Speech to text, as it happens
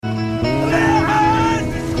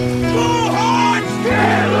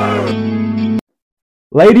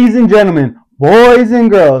Ladies and gentlemen, boys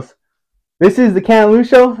and girls, this is the Can't Lose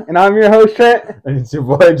Show, and I'm your host, Trent. And it's your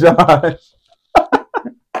boy, Josh.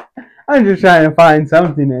 I'm just trying to find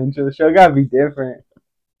something to intro the show. Gotta be different.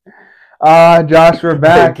 Josh, we're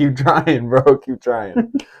back. Keep trying, bro. Keep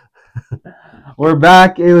trying. We're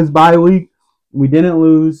back. It was bye week. We didn't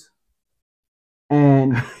lose.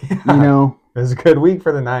 And, Yeah. you know, It was a good week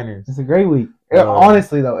for the Niners. it's a great week. Oh.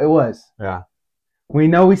 Honestly, though, it was. Yeah. We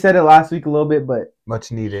know we said it last week a little bit, but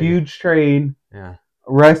Much needed. huge trade. Yeah.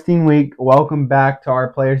 Resting week. Welcome back to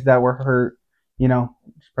our players that were hurt. You know,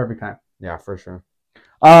 just perfect time. Yeah, for sure.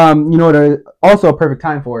 You know what? Also a perfect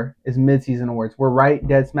time for is midseason awards. We're right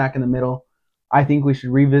dead smack in the middle. I think we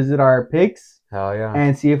should revisit our picks Hell yeah.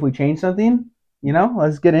 and see if we change something. You know,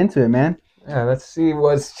 let's get into it, man. Yeah, let's see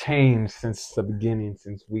what's changed since the beginning,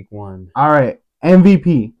 since week one. All right,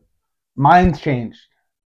 MVP. Mine's changed.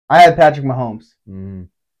 I had Patrick Mahomes.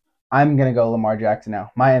 I'm gonna go Lamar Jackson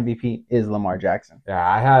now. My MVP is Lamar Jackson. Yeah,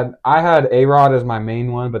 I had A-Rod as my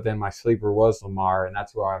main one, but then my sleeper was Lamar, and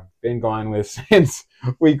that's who I've been going with since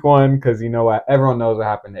week one because you know what? Everyone knows what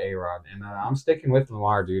happened to A-Rod, and I'm sticking with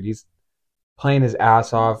Lamar, dude. He's playing his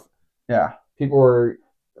ass off. Yeah. People were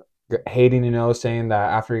hating, saying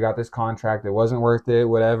that after he got this contract, it wasn't worth it,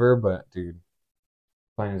 whatever. But, dude,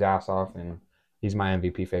 playing his ass off, and he's my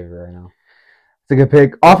MVP favorite right now. It's a good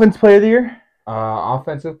pick. Offense player of the year?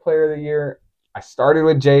 Offensive player of the year, I started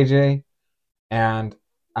with JJ, and,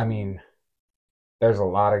 I mean, there's a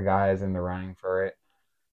lot of guys in the running for it,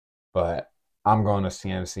 but I'm going to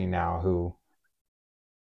CMC now, who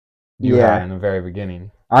you had in the very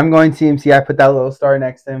beginning. I'm going CMC. I put that little star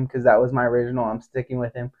next to him because that was my original. I'm sticking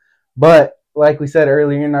with him. But like we said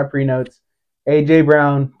earlier in our pre-notes, A.J.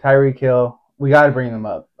 Brown, Tyreek Hill, we got to bring them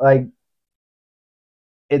up. Like,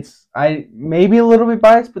 I maybe a little bit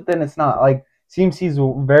biased, but then it's not. Like, CMC's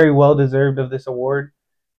very well-deserved of this award.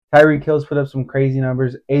 Tyreek Hill's put up some crazy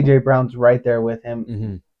numbers. A.J. Brown's right there with him.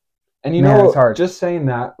 Mm-hmm. And it's hard. Just saying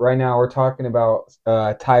that right now, we're talking about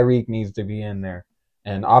Tyreek needs to be in there.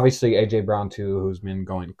 And obviously A.J. Brown, too, who's been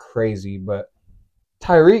going crazy. But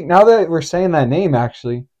Tyreek, now that we're saying that name,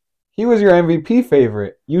 actually, he was your MVP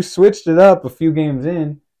favorite. You switched it up a few games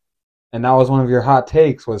in, and that was one of your hot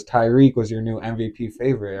takes, was Tyreek was your new MVP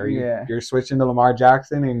favorite. You're switching to Lamar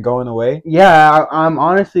Jackson and going away? Yeah, I'm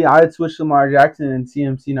honestly, I'd switch Lamar Jackson and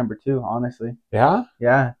CMC number 2, honestly. Yeah?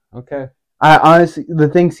 Yeah. Okay. I honestly, the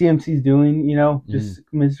thing CMC's doing, just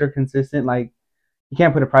Mr. Consistent, like, you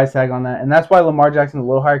can't put a price tag on that. And that's why Lamar Jackson's a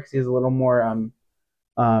little higher, because he has a little more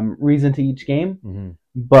reason to each game. Mm-hmm.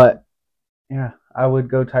 But, yeah, I would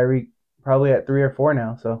go Tyreek probably at 3 or 4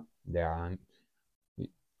 now. So yeah.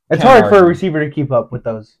 It's hard for a receiver to keep up with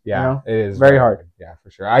those. Yeah, it is. Very hard. Yeah,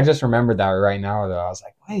 for sure. I just remembered that right now, though. I was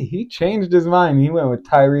like, wait, he changed his mind. He went with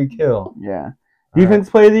Tyreek Hill. Yeah. Defense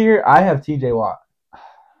player of the year, I have TJ Watt.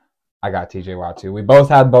 I got TJ Watt too. We both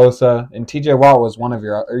had Bosa, and TJ Watt was one of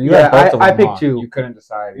your. Or you had both of them. I picked 2. You couldn't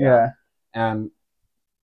decide. Yeah. And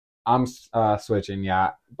I'm switching. Yeah,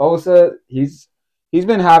 Bosa. He's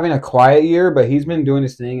been having a quiet year, but he's been doing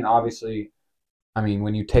his thing. And obviously, I mean,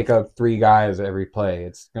 when you take up 3 guys every play,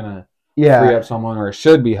 it's gonna free up someone, or it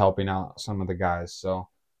should be helping out some of the guys. So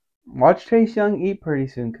watch Chase Young eat pretty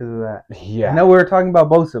soon because of that. Yeah. I know we were talking about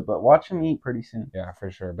Bosa, but watch him eat pretty soon. Yeah, for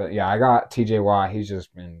sure. But yeah, I got TJ Watt. He's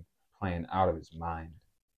just been playing out of his mind.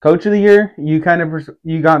 Coach of the year, you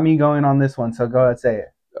got me going on this one, so go ahead, say it.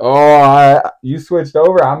 Oh, you switched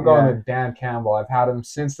over. I'm going with Dan Campbell. I've had him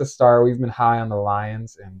since the start. We've been high on the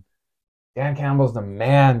Lions, and Dan Campbell's the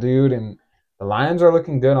man, dude. And the Lions are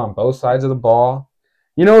looking good on both sides of the ball.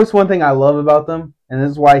 You know what's one thing I love about them, and this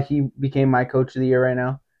is why he became my coach of the year right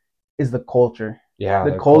now, is the culture. Yeah,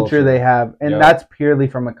 the culture they have, and that's purely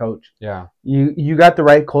from a coach. Yeah, you got the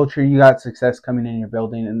right culture, you got success coming in your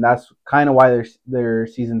building, and that's kind of why their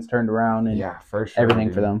seasons turned around and for sure,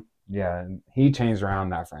 everything for them. Yeah, and he changed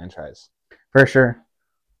around that franchise for sure.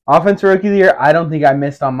 Offensive rookie of the year, I don't think I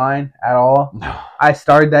missed on mine at all. No, I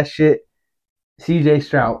started that shit. CJ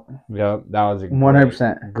Stroud. Yep, that was a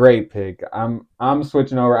 100% great pick. I'm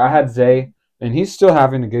switching over. I had Zay, and he's still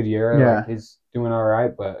having a good year. Yeah, like, he's doing all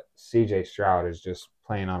right, but CJ Stroud is just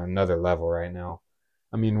playing on another level right now.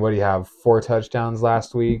 I mean, what do you have? 4 touchdowns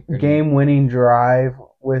last week? Game-winning drive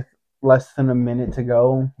with less than a minute to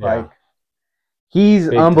go. Yeah. Like, he's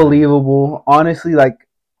Big unbelievable. Time. Honestly, like,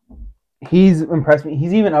 he's impressed me.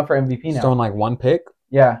 He's even up for MVP now. Still in like 1 pick?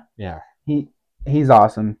 Yeah. Yeah. He's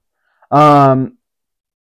awesome.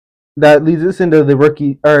 That leads us into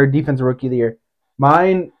the defensive rookie of the year.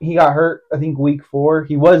 Mine, he got hurt, I think, week 4.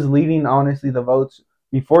 He was leading, honestly, the votes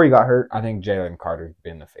before he got hurt. I think Jalen Carter's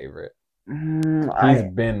been the favorite. He's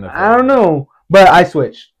been the favorite. I don't know, but I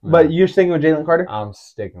switched. Yeah. But you're sticking with Jalen Carter? I'm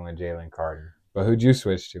sticking with Jalen Carter. But who'd you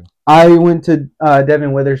switch to? I went to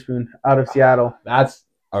Devin Witherspoon out of Seattle. That's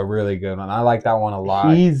a really good one. I like that one a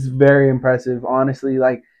lot. He's very impressive, honestly.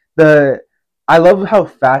 Like I love how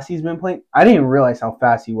fast he's been playing. I didn't realize how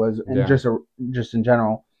fast he was, and just in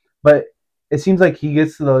general. But it seems like he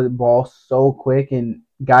gets to the ball so quick, and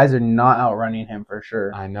guys are not outrunning him for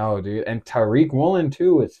sure. I know, dude. And Tariq Woolen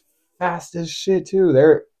too is fast as shit too.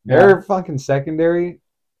 Their fucking secondary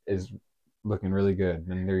is looking really good,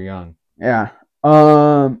 and they're young. Yeah.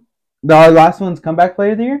 The last one's comeback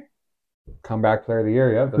player of the year. Comeback player of the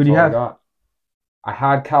year. Yeah. That's Who do you all have? I got. I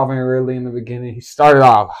had Calvin Ridley in the beginning. He started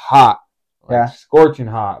off hot, scorching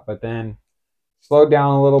hot, but then slowed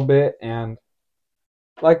down a little bit. And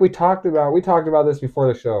like we talked about this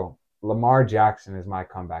before the show. Lamar Jackson is my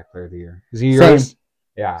comeback player of the year. Is he yours? Same.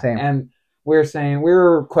 Yeah. Same. And we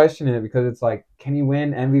were questioning it because it's like, can he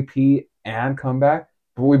win MVP and comeback?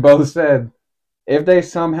 But we both said if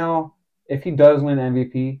he does win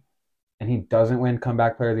MVP and he doesn't win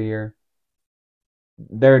comeback player of the year,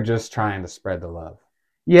 they're just trying to spread the love.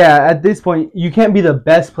 Yeah, at this point, you can't be the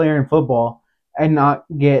best player in football and not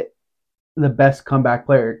get the best comeback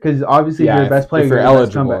player, because obviously if you're the best player, if you're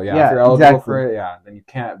eligible, if you're eligible exactly. for it, then you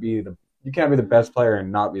can't be the best player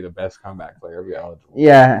and not be the best comeback player if you're eligible.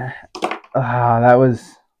 Yeah, that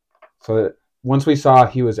was. So once we saw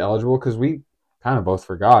he was eligible, because we kind of both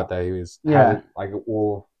forgot that he was. Yeah.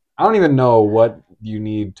 I don't even know what you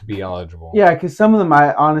need to be eligible. Yeah, because some of them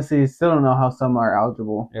I honestly still don't know how some are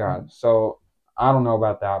eligible. Yeah, so I don't know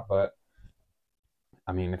about that, but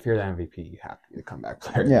I mean, if you're the MVP, you have to be the comeback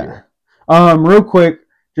player. Yeah. Real quick,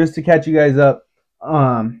 just to catch you guys up,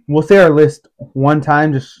 we'll say our list one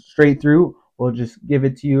time, just straight through. We'll just give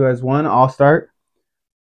it to you as one. I'll start.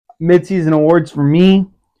 Midseason awards for me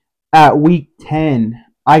at week 10.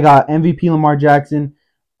 I got MVP Lamar Jackson,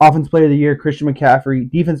 Offense Player of the Year Christian McCaffrey,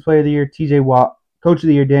 Defense Player of the Year TJ Watt, Coach of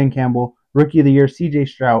the Year Dan Campbell, Rookie of the Year CJ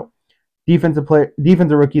Stroud, Defensive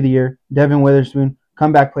Rookie of the Year Devin Witherspoon,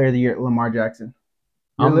 Comeback Player of the Year Lamar Jackson.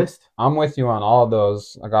 Your list? I'm with you on all of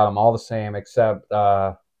those. I got them all the same, except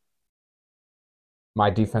my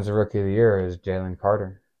Defensive Rookie of the Year is Jalen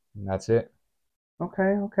Carter. And that's it.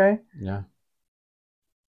 Okay. Yeah.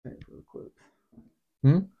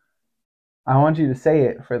 I want you to say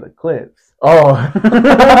it for the clips. Oh.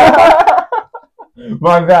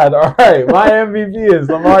 My bad. All right. My MVP is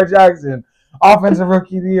Lamar Jackson. Offensive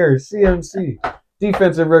Rookie of the Year, CMC.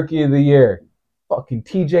 Defensive Rookie of the Year, fucking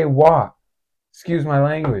TJ Watt. Excuse my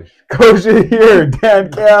language. Coach of the Year, Dan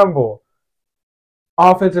Campbell.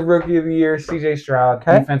 Offensive Rookie of the Year, CJ Stroud.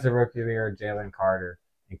 Okay. Defensive Rookie of the Year, Jalen Carter.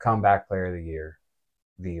 And Comeback Player of the Year,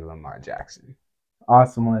 the Lamar Jackson.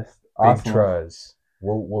 Awesome list. Big Truz.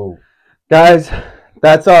 Whoa. Guys,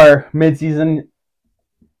 that's our midseason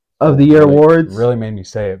of the year awards. Really made me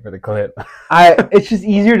say it for the clip. It's just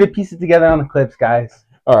easier to piece it together on the clips, guys.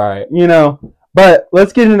 All right. But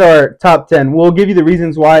let's get into our top 10. We'll give you the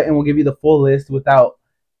reasons why, and we'll give you the full list without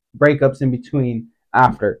breakups in between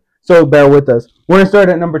after. So bear with us. We're going to start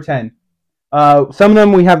at number 10. Some of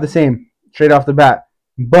them we have the same straight off the bat,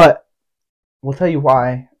 but we'll tell you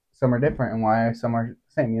why some are different and why some are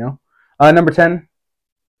the same, Number 10,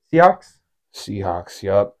 Seahawks. Seahawks,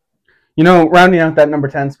 yup. Rounding out that number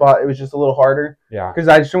 10 spot, it was just a little harder. Yeah. Because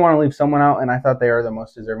I just didn't want to leave someone out, and I thought they were the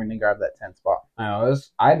most deserving to grab that 10 spot. I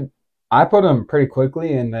know. I put them pretty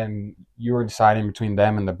quickly, and then you were deciding between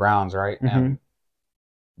them and the Browns, right? Mm-hmm. And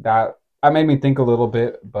that made me think a little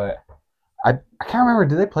bit, but I can't remember.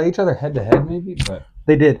 Did they play each other head-to-head maybe? But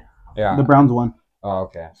they did. Yeah. The Browns won. Oh,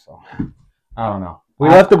 okay. So, I don't know. We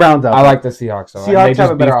left the Browns out. I like the Seahawks, though. Seahawks they just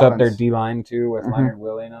have a better beefed up offense. their D-line, too, with Leonard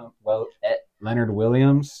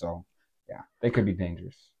Williams. So, yeah, they could be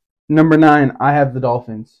dangerous. Number 9, I have the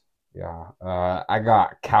Dolphins. Yeah. I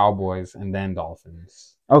got Cowboys and then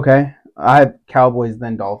Dolphins. Okay. I have Cowboys,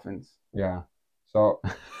 then Dolphins. Yeah. So.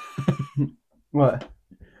 What?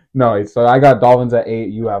 No, so I got Dolphins at 8.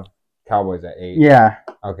 You have Cowboys at 8. Yeah.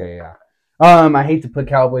 Okay, yeah. I hate to put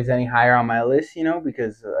Cowboys any higher on my list,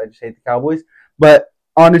 because I just hate the Cowboys. But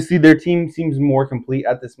honestly, their team seems more complete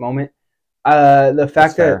at this moment. The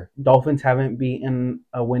fact that Dolphins haven't beaten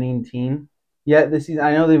a winning team yet this season,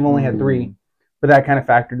 I know they've only had 3, but that kind of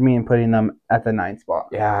factored me in putting them at the 9th spot.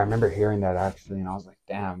 Yeah, I remember hearing that actually, and I was like,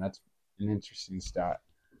 damn, that's an interesting stat.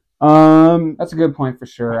 That's a good point for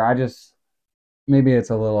sure. Maybe it's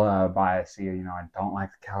a little biased here. I don't like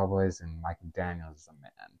the Cowboys, and Mike McDaniels is a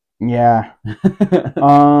man. Yeah.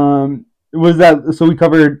 Was that so? We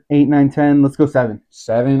covered 8, 9, 10. Let's go 7.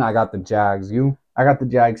 7. I got the Jags. You? I got the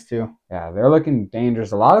Jags too. Yeah, they're looking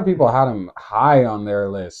dangerous. A lot of people had them high on their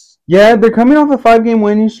list. Yeah, they're coming off a 5-game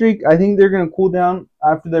winning streak. I think they're going to cool down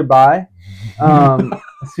after their bye.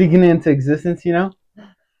 Speaking into existence,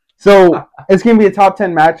 So it's going to be a top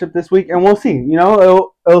 10 matchup this week, and we'll see.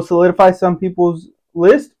 It'll solidify some people's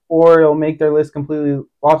list, or it'll make their list completely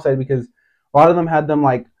offside because a lot of them had them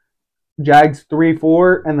like Jags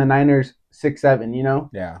 3-4 and the Niners 6-7.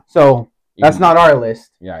 Yeah. So that's not our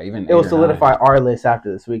list. Yeah, even It will solidify our list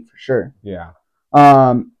after this week for sure. Yeah.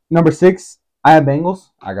 Number 6, I have Bengals.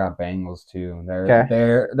 I got Bengals too.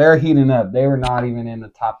 They're heating up. They were not even in the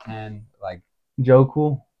top 10. Like Joe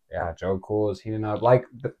Cool. Yeah, Joe Cool is heating up. Like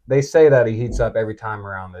they say that he heats up every time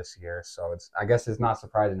around this year, so I guess it's not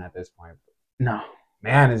surprising at this point. No.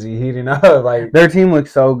 Man, is he heating up? Like their team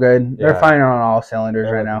looks so good. They're firing on all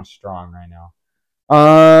cylinders right now. Strong right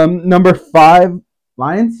now. Number 5,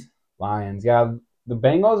 Lions. Lions. Yeah, the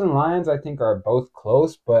Bengals and Lions I think are both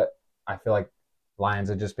close, but I feel like Lions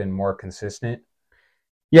have just been more consistent.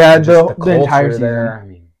 Yeah, the entire season. I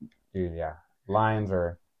mean, dude, yeah. Lions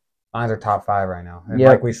are top 5 right now. And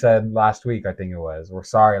like we said last week, I think it was. We're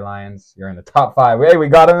sorry, Lions. You're in the top 5. Hey, we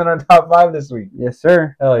got them in our top 5 this week. Yes,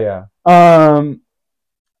 sir. Hell yeah.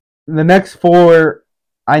 The next 4,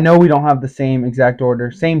 I know we don't have the same exact order.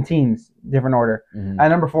 Same teams, different order. Mm-hmm. At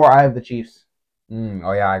number 4, I have the Chiefs.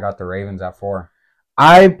 Oh, yeah, I got the Ravens at 4.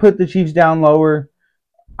 I put the Chiefs down lower.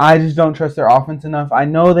 I just don't trust their offense enough. I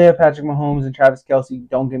know they have Patrick Mahomes and Travis Kelce.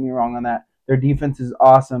 Don't get me wrong on that. Their defense is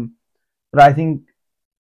awesome. But I think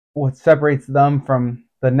what separates them from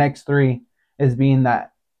the next 3 is being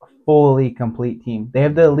that fully complete team. They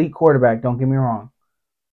have the elite quarterback, don't get me wrong.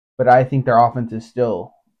 But I think their offense is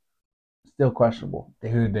still questionable.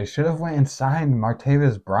 Dude, they should have went and signed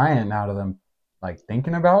Martavis Bryant out of them, like,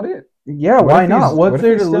 thinking about it. Yeah, why not? What's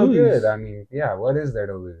there to lose? Good? I mean, yeah, what is there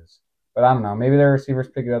to lose? But I don't know. Maybe their receivers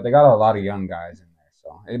pick it up. They got a lot of young guys in there,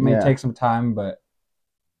 so it may take some time, but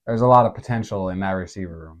there's a lot of potential in that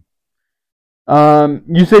receiver room.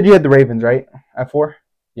 You said you had the Ravens, right? At 4?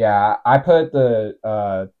 Yeah, I put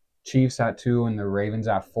the Chiefs at 2 and the Ravens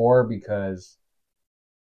at 4 because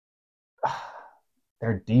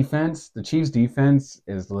their defense, the Chiefs' defense,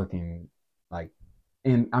 is looking like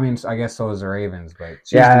I guess so is the Ravens, but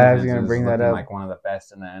Chiefs I was gonna bring that up. Like one of the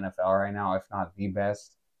best in the NFL right now, if not the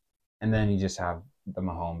best. And then you just have the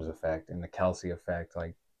Mahomes effect and the Kelce effect,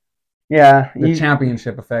 like the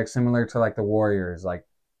championship effect, similar to like the Warriors. Like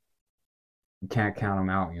you can't count them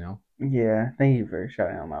out, Yeah, thank you for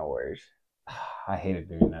shouting out my Warriors. I hated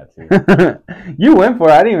doing that too. You went for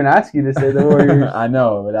it. I didn't even ask you to say the Warriors. I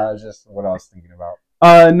know, but that was just what I was thinking about.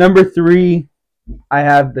 Number 3, I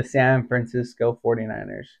have the San Francisco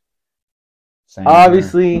 49ers.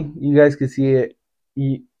 Obviously, you guys could see it.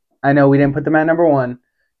 I know we didn't put them at number 1.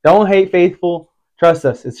 Don't hate faithful. Trust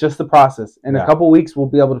us. It's just the process. In a couple weeks, we'll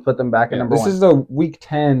be able to put them back at number 1. This is the Week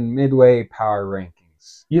 10 midway power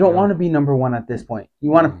rankings. You don't want to be number 1 at this point. You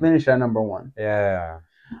want to finish at number 1. Yeah.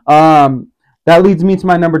 That leads me to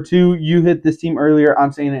my number 2. You hit this team earlier.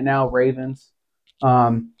 I'm saying it now. Ravens.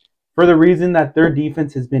 For the reason that their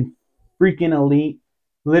defense has been freaking elite,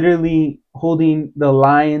 literally holding the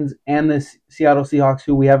Lions and the Seattle Seahawks,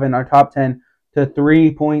 who we have in our top 10, to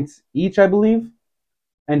 3 points each, I believe,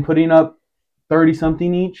 and putting up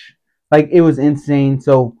 30-something each. Like, it was insane.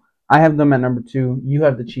 So I have them at number 2. You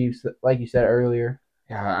have the Chiefs, like you said earlier.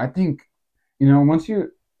 Yeah, I think,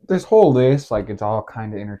 this whole list, like, it's all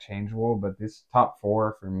kind of interchangeable, but this top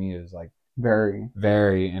 4 for me is, like, very,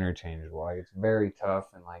 very interchangeable. Like, it's very tough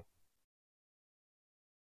and, like,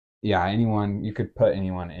 yeah, you could put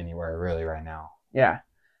anyone anywhere really right now. Yeah.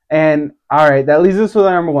 And, all right, that leads us to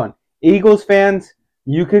the number 1. Eagles fans,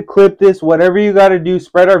 you could clip this, whatever you got to do,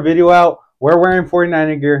 spread our video out. We're wearing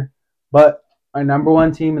 49er gear, but our number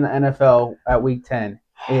 1 team in the NFL at Week 10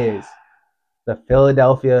 is the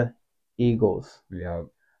Philadelphia Eagles. Yeah.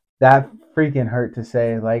 That freaking hurt to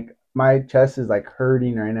say. Like, my chest is, like,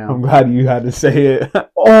 hurting right now. I'm glad you had to say it.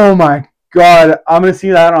 Oh, my God. I'm going to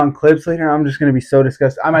see that on clips later. I'm just going to be so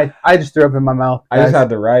disgusted. I just threw up in my mouth. I just had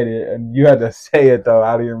to write it, and you had to say it, though,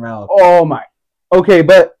 out of your mouth. Oh, my. Okay,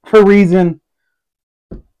 but for reason,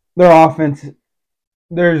 their offense,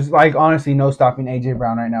 there's, like, honestly no stopping A.J.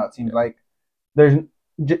 Brown right now, it seems like.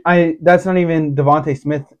 That's not even Devontae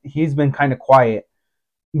Smith. He's been kind of quiet.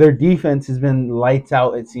 Their defense has been lights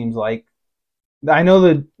out, it seems like. I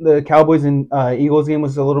know the Cowboys and Eagles game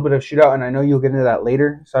was a little bit of a shootout, and I know you'll get into that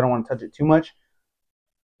later, so I don't want to touch it too much.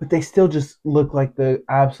 But they still just look like the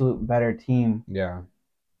absolute better team. Yeah.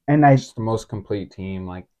 And it's the most complete team.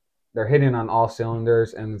 Like, they're hitting on all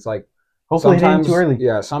cylinders, and it's like, Hopefully it ain't sometimes, too early.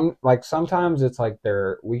 yeah, sometimes it's like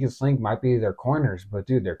their weakest link might be their corners, but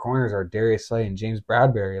dude, their corners are Darius Slay and James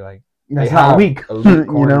Bradbury. Like they That's not have weak. elite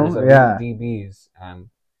corners, elite Yeah. DBs, and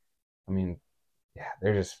I mean, yeah,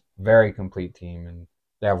 they're just very complete team, and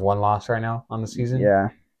they have one loss right now on the season. Yeah.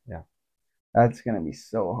 Yeah. That's gonna be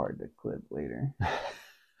so hard to clip later.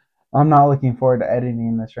 I'm not looking forward to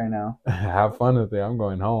editing this right now. Have fun with it. I'm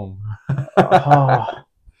going home. Oh,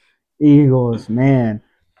 Eagles, man.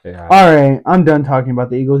 Yeah. All right, I'm done talking about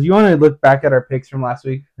the Eagles. You want to look back at our picks from last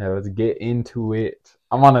week? Yeah, let's get into it.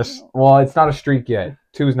 I'm on well, it's not a streak yet.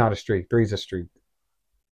 2's not a streak. 3's a streak.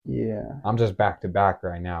 Yeah. I'm just back to back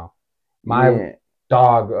right now. My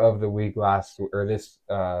dog of the week past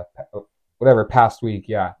week,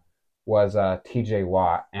 yeah, was TJ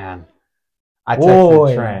Watt, and I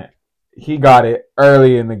texted Trent. He got it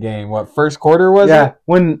early in the game. What, first quarter was it?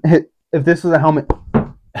 Yeah, if this was a helmet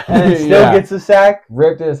and it still gets the sack.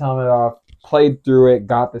 Ripped his helmet off, played through it,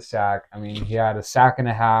 got the sack. I mean, he had a sack and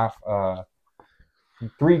a half,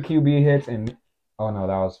 3 QB hits, and oh no,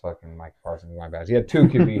 that was fucking Mike Parsons. My bad. He had 2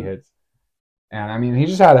 QB hits, and I mean, he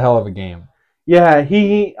just had a hell of a game. Yeah,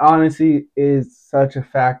 he honestly is such a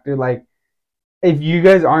factor. Like, if you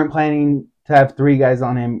guys aren't planning to have 3 guys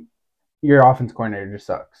on him, your offense coordinator just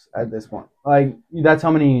sucks at this point. Like, that's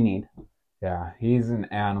how many you need. Yeah, he's an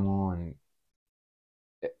animal, and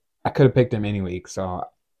I could have picked him any week, so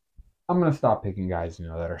I'm gonna stop picking guys that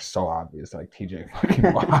are so obvious, like TJ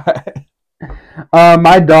fucking Watt.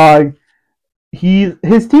 My dog,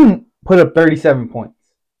 his team put up 37 points.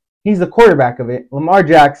 He's the quarterback of it, Lamar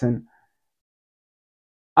Jackson.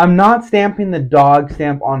 I'm not stamping the dog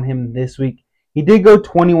stamp on him this week. He did go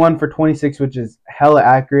 21 for 26, which is hella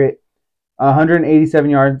accurate. 187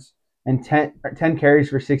 yards and 10 carries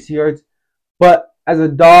for 60 yards. But as a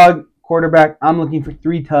dog quarterback, I'm looking for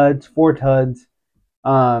 3 tuds, 4 tuds.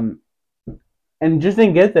 And just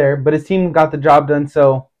didn't get there, but his team got the job done,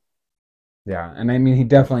 so. Yeah, and I mean, he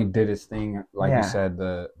definitely did his thing. Like you said,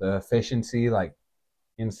 the efficiency, like,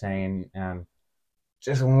 insane. And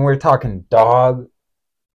just when we're talking dog,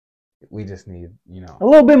 we just need, a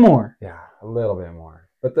little bit more. Yeah, a little bit more.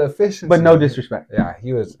 But the efficiency. But no disrespect. Yeah,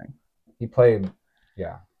 he played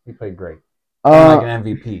great. Like an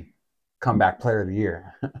MVP. Comeback player of the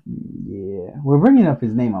year. Yeah. We're bringing up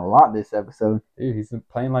his name a lot this episode. Dude, he's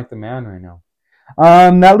playing like the man right now.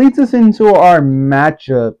 That leads us into our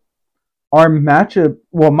matchup. My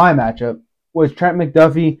matchup was Trent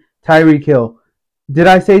McDuffie, Tyreek Hill. Did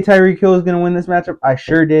I say Tyreek Hill was going to win this matchup? I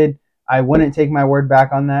sure did. I wouldn't take my word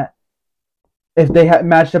back on that. If they had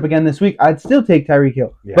matched up again this week, I'd still take Tyreek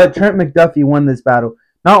Hill. Yeah. But Trent McDuffie won this battle.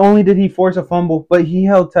 Not only did he force a fumble, but he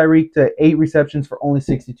held Tyreek to 8 receptions for only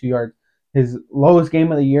 62 yards. His lowest game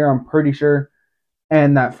of the year, I'm pretty sure.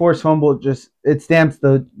 And that forced fumble it stamps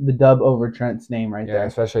the dub over Trent's name right there. Yeah,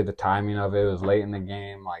 especially the timing of it. It was late in the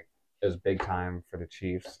game. Like, it was big time for the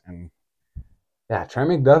Chiefs. And, yeah, Trent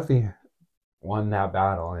McDuffie won that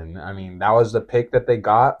battle. And, I mean, that was the pick that they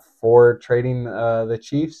got for trading the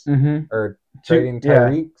Chiefs. Mm-hmm. Or trading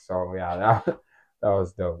Tyreek. Yeah. So, yeah, that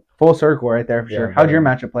was dope. Full circle right there for sure. How'd your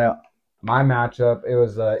matchup play out? My matchup, it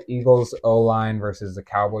was the Eagles O-line versus the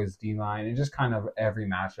Cowboys D-line. And just kind of every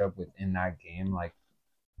matchup within that game. Like,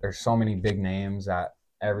 there's so many big names at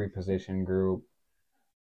every position group.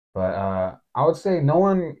 But I would say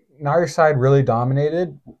neither side really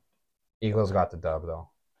dominated. Eagles got the dub, though.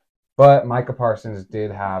 But Micah Parsons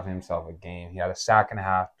did have himself a game. He had a sack and a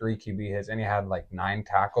half, 3 QB hits, and he had like 9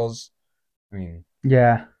 tackles. I mean,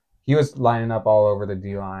 yeah, he was lining up all over the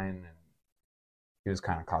D-line, and he was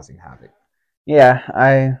kind of causing havoc. Yeah,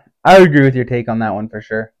 I agree with your take on that one for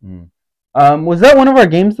sure. Was that one of our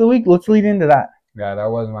games of the week? Let's lead into that. Yeah,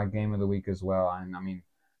 that was my game of the week as well. And I mean,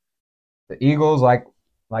 the Eagles, like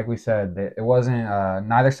we said, it wasn't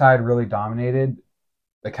neither side really dominated.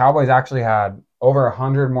 The Cowboys actually had over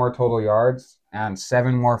 100 more total yards and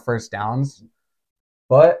 7 more first downs,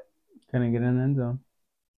 but couldn't get in the end zone.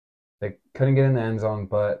 They couldn't get in the end zone,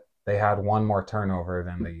 but they had 1 more turnover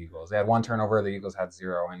than the Eagles. They had 1 turnover, the Eagles had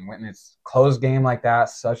 0. And when it's a close game like that,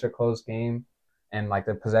 such a close game, and like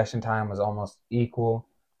the possession time was almost equal,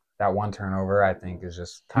 that 1 turnover, I think, is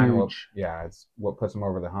just kind of it's what puts them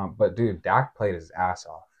over the hump. But dude, Dak played his ass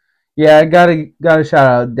off. Yeah, I gotta shout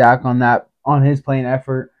out Dak on his playing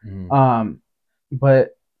effort. Mm-hmm.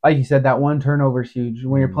 But like you said, that 1 turnover is huge.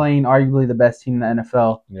 When you're playing arguably the best team in the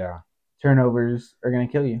NFL, turnovers are gonna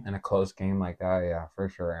kill you. In a close game like that, yeah, for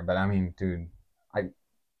sure. But I mean, dude,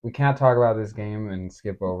 we can't talk about this game and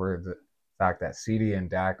skip over the fact that CD and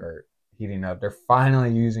Dak are heating up. They're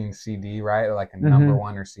finally using CD, right? Like a number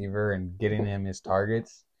 1 receiver and getting him his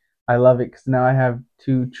targets. I love it because now I have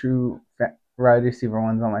 2 true wide receiver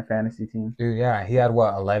ones on my fantasy team. Dude, yeah, he had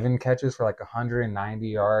 11 catches for like 190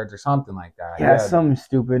 yards or something like that. Yeah, something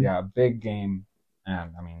stupid. Yeah, big game,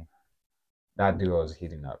 and I mean, that duo is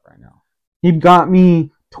heating up right now. He got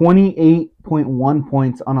me 28.1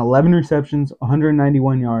 points on 11 receptions,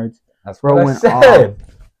 191 yards. That's what I said.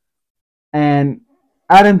 And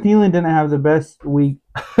Adam Thielen didn't have the best week.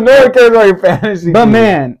 No one cares about your fantasy. But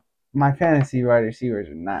man, my fantasy wide receivers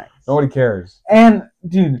are nice. Nobody cares. And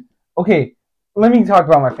dude, okay, let me talk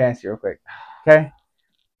about my fantasy real quick. Okay,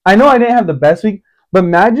 I know I didn't have the best week, but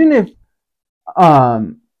imagine if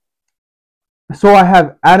so I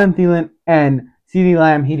have Adam Thielen and CeeDee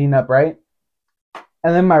Lamb heating up, right?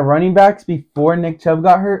 And then my running backs before Nick Chubb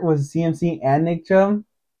got hurt was CMC and Nick Chubb.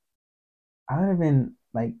 I would have been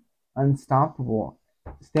like unstoppable.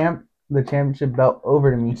 Stamp the championship belt over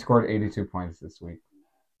to me. You scored 82 points this week.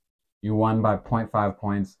 You won by 0.5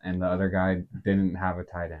 points, and the other guy didn't have a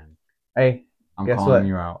tight end. Hey, I'm guess calling what?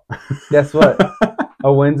 you out. Guess what?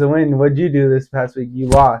 A win's a win. What'd you do this past week? You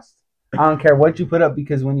lost. I don't care what you put up,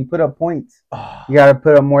 because when you put up points, you got to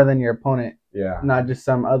put up more than your opponent, Yeah, not just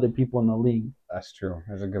some other people in the league. that's true.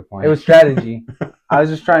 That's a good point. It was strategy. I was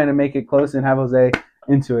just trying to make it close and have Jose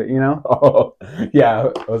into it, you know? Oh, yeah.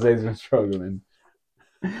 Jose's been struggling.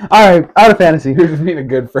 All right, out of fantasy. You're just being a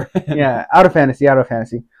good friend. Yeah, out of fantasy.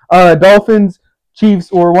 Dolphins,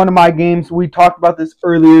 Chiefs were one of my games. We talked about this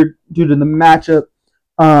earlier due to the matchup.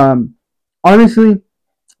 Honestly,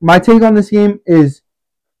 my take on this game is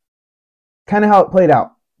kind of how it played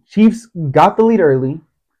out. Chiefs got the lead early,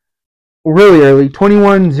 really early,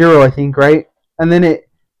 21-0, I think, right? And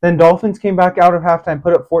then Dolphins came back out of halftime,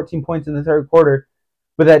 put up 14 points in the third quarter,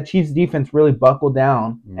 but that Chiefs defense really buckled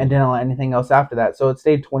down and didn't let anything else after that. So it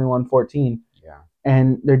stayed 21-14. Yeah.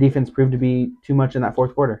 And their defense proved to be too much in that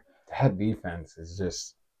fourth quarter. That defense is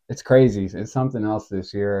just, it's crazy. It's something else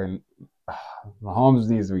this year, and Mahomes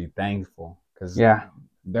needs to be thankful, because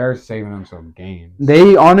they're saving them some games.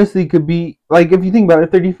 They honestly could be, like, if you think about it,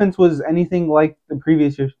 if their defense was anything like the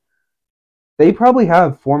previous years, they probably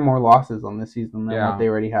have 4 more losses on this season than what they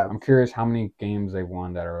already have. I'm curious how many games they've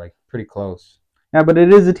won that are like pretty close. Yeah, but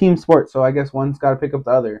it is a team sport, so I guess one's got to pick up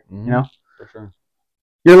the other, you know? For sure.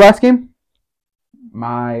 Your last game?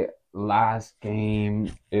 My last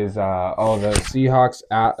game is the Seahawks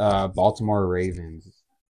at Baltimore Ravens.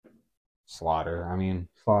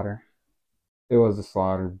 Slaughter. It was a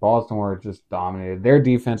slaughter. Baltimore just dominated. Their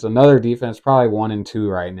defense, another defense, probably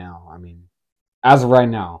 1-2 right now. I mean, as of right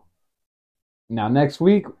now. Now, next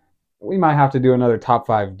week, we might have to do another top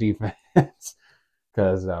 5 defense,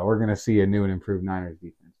 because we're going to see a new and improved Niners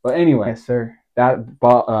defense. But anyway, yes, sir. That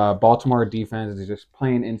Baltimore defense is just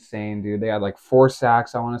playing insane, dude. They had like 4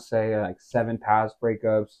 sacks, I want to say, like 7 pass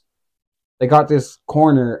breakups. They got this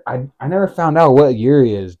corner. I never found out what year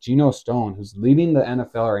he is. Geno Stone, who's leading the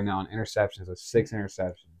NFL right now in interceptions with 6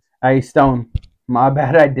 interceptions. Hey, Stone, my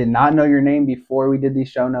bad. I did not know your name before we did these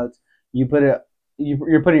show notes. You're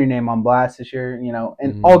putting your name on blast this year, you know,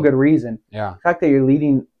 and all good reason. Yeah. The fact that you're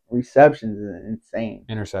leading receptions is insane.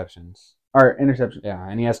 Interceptions. Yeah,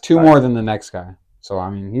 and he has 2 more than the next guy. So, I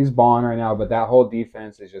mean, he's balling right now, but that whole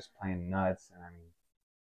defense is just playing nuts. And, I mean,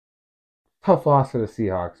 tough loss for the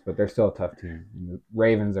Seahawks, but they're still a tough team. And the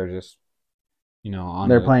Ravens are just, you know,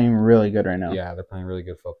 they're playing really good right now. Yeah, they're playing really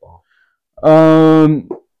good football. I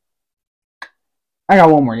got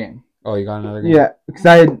one more game. Oh, you got another game? Yeah,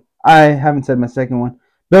 because I haven't said my second one.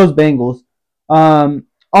 Bills Bengals.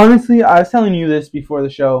 Honestly, I was telling you this before the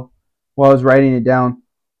show while I was writing it down.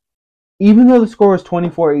 Even though the score was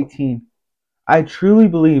 24-18, I truly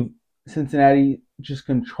believe Cincinnati just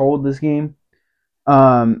controlled this game.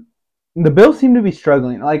 The Bills seem to be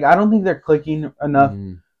struggling. Like, I don't think they're clicking enough.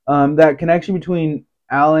 That connection between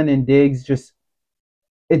Allen and Diggs, just,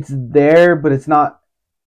 it's there, but it's not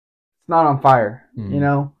on fire, you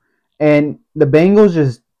know? And the Bengals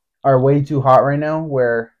just are way too hot right now,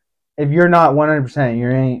 where if you're not 100%,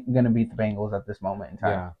 you ain't going to beat the Bengals at this moment in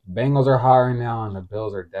time. Yeah, Bengals are hot right now, and the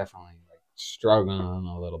Bills are definitely struggling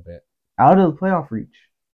a little bit. Out of the playoff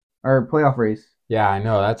race. Yeah, I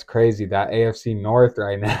know. That's crazy. That AFC North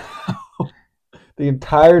right now. The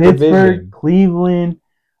entire Pittsburgh, division. Cleveland,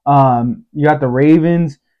 you got the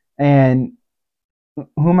Ravens, and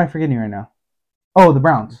who am I forgetting right now? Oh, the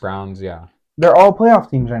Browns. Browns, yeah. They're all playoff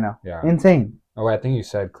teams right now. Yeah. Insane. Oh, I think you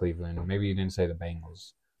said Cleveland. Maybe you didn't say the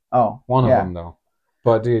Bengals. Oh, one of them, though.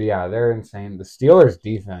 But, dude, yeah, they're insane. The Steelers'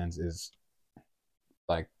 defense is,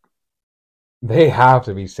 like, they have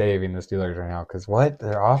to be saving the Steelers right now, because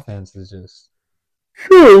their offense is just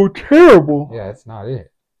so terrible. Yeah, it's not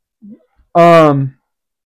it. Are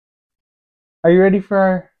you ready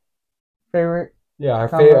for favorite. Yeah,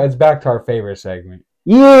 Combo. it's back to our favorite segment.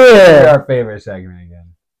 Yeah. Our favorite segment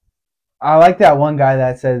again. I like that one guy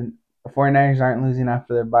that said the 49ers aren't losing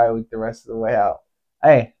after their bye week the rest of the way out.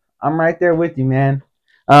 Hey, I'm right there with you, man.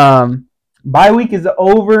 Bye week is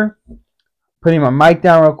over. Putting my mic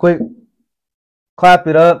down real quick. Clap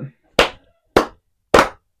it up.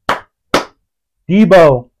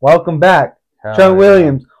 Debo, welcome back. Trent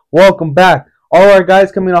Williams, welcome back. All our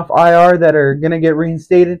guys coming off IR that are going to get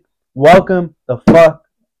reinstated, welcome the fuck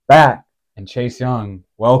back. And Chase Young,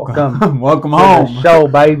 welcome. Welcome to home. the show,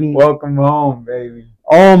 baby. Welcome home, baby.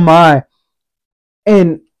 Oh, my.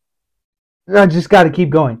 And I just got to keep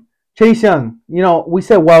going. Chase Young, we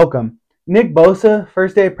said welcome. Nick Bosa,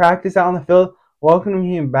 first day of practice out on the field,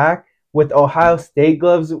 welcoming him back with Ohio State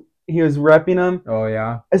gloves. He was repping them. Oh,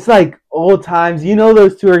 yeah. It's like old times.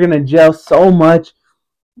 Those two are going to gel so much.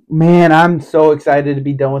 Man, I'm so excited to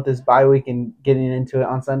be done with this bye week and getting into it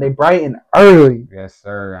on Sunday. Bright and early. Yes,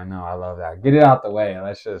 sir. I know. I love that. Get it out the way.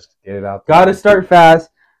 Let's just get it out the Got to way. start fast.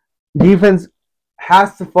 Defense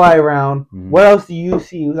has to fly around. What else do you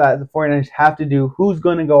see that the 49ers have to do? Who's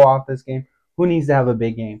going to go off this game? Who needs to have a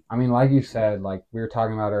big game? I mean, like you said, like we were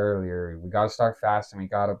talking about earlier, we got to start fast and we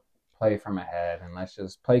got to play from ahead. And let's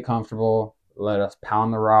just play comfortable. Let us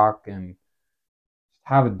pound the rock and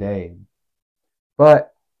have a day.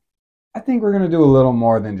 But I think we're going to do a little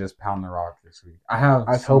more than just pound the rock this week. I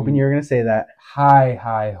was hoping you were going to say that.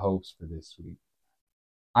 High hopes for this week.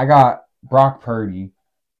 I got Brock Purdy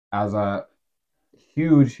as a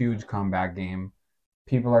huge comeback game.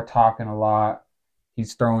 People are talking a lot.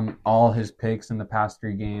 He's thrown all his picks in the past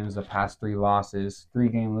 3 games, the past 3 losses,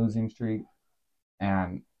 3-game losing streak.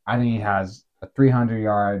 And I think he has a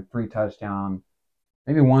 300-yard, 3 touchdown,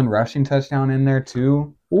 maybe 1 rushing touchdown in there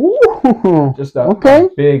too. Ooh, just a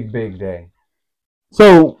big day.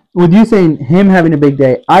 So, with you saying him having a big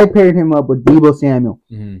day, I paired him up with Deebo Samuel.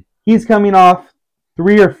 Mm-hmm. He's coming off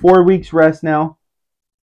 3 or 4 weeks rest now.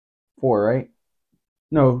 4, right?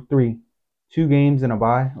 No, 3. 2 games and a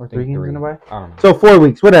bye, or 3 games and a bye? I don't know. So 4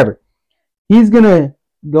 weeks, whatever. He's going to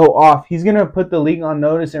go off. He's going to put the league on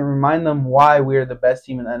notice and remind them why we're the best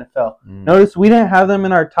team in the NFL. Notice we didn't have them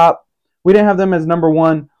in our top. We didn't have them as number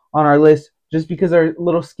 1 on our list just because they're a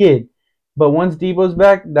little skid. But once Debo's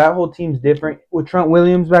back, that whole team's different. With Trent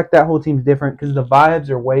Williams back, that whole team's different because the vibes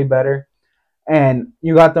are way better. And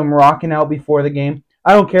you got them rocking out before the game.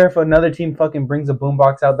 I don't care if another team fucking brings a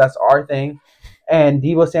boombox out. That's our thing. And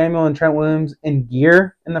Deebo Samuel and Trent Williams in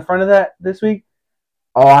gear in the front of that this week.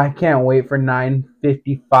 Oh, I can't wait for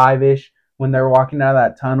 9:55-ish when they're walking out of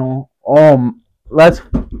that tunnel. Oh, let's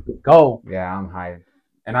go. Yeah, I'm hyped.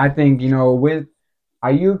 And I think, with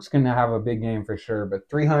Ayuk's going to have a big game for sure, but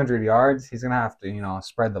 300 yards, he's going to have to,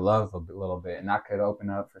 spread the love a little bit, and that could open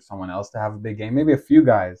up for someone else to have a big game, maybe a few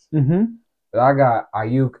guys. Mm-hmm. But I got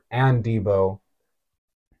Ayuk and Debo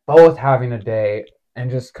both having a day and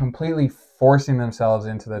just completely forcing themselves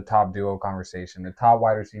into the top duo conversation, the top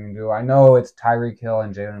wide receiving duo. I know it's Tyreek Hill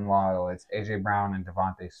and Jalen Waddle, it's A.J. Brown and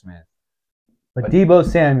Devontae Smith. But Deebo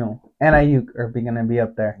Samuel and Ayuk are going to be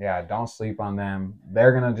up there. Yeah, don't sleep on them.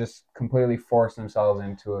 They're going to just completely force themselves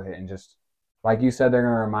into it and just, like you said, they're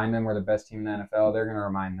going to remind them we're the best team in the NFL. They're going to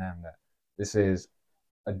remind them that this is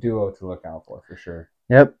a duo to look out for sure.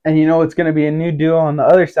 Yep. And it's going to be a new duo on the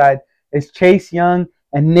other side. It's Chase Young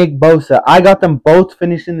and Nick Bosa. I got them both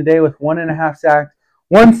finishing the day with 1.5 sacks.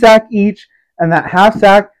 1 sack each. And that half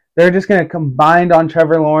sack, they're just going to combine on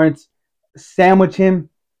Trevor Lawrence, sandwich him,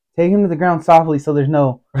 take him to the ground softly so there's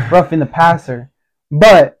no roughing the passer.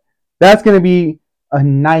 But that's going to be a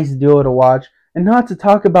nice duo to watch. And not to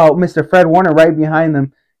talk about Mr. Fred Warner right behind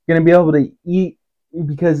them, going to be able to eat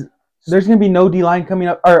because there's going to be no D-line coming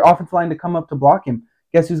up, or offensive line to come up to block him.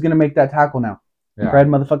 Guess who's going to make that tackle now? Yeah. Fred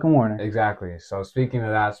motherfucking Warner. Exactly. So speaking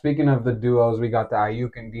of the duos, we got the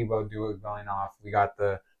Ayuk and Debo duo going off. We got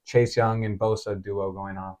the Chase Young and Bosa duo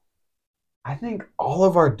going off. I think all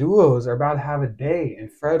of our duos are about to have a day,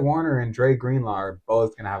 and Fred Warner and Dre Greenlaw are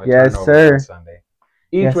both going to have a turnover on Sunday.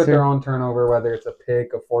 Each with their own turnover, whether it's a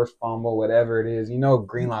pick, a forced fumble, whatever it is.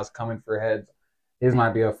 Greenlaw's coming for heads. His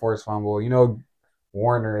might be a forced fumble.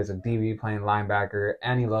 Warner is a DB playing linebacker,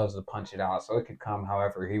 and he loves to punch it out, so it could come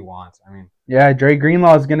however he wants. Yeah, Dre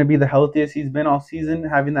Greenlaw is going to be the healthiest he's been all season,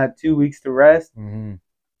 having that 2 weeks to rest. Mm-hmm.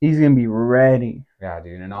 He's going to be ready. Yeah,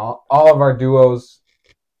 dude, and all of our duos.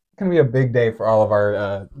 It's going to be a big day for all of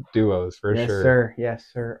our duos, for sure. Yes,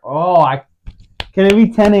 sir. Oh, can it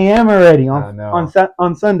be 10 a.m. already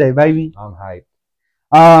on Sunday, baby? I'm hyped.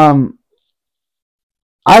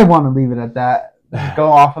 I want to leave it at that. Go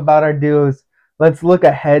off about our duos. let's look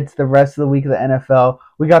ahead to the rest of the week of the NFL.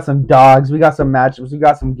 We got some dogs. We got some matchups. We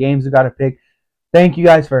got some games we got to pick. Thank you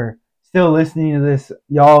guys for still listening to this,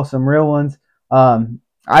 y'all. Some real ones.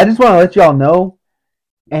 I just want to let y'all know,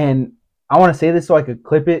 and I want to say this so I could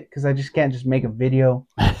clip it because I just can't just make a video.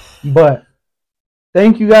 But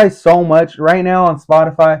thank you guys so much. Right now on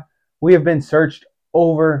Spotify, we have been searched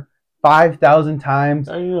over 5,000 times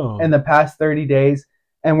in the past 30 days,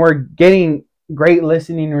 and we're getting great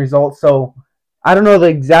listening results. So I don't know the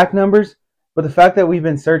exact numbers, but the fact that we've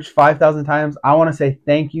been searched 5,000 times, I want to say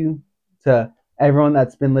thank you to everyone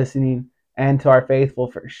that's been listening and to our faithful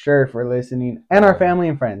for sure for listening and our family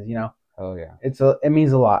and friends. Oh yeah, it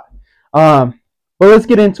means a lot. But let's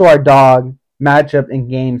get into our dog matchup and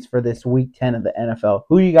games for this week 10 of the NFL.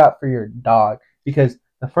 Who you got for your dog? Because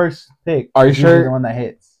the first pick is the one that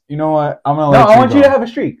hits. You know what? I'm gonna. No, I want you to have a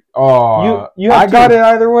streak. Oh, you I got it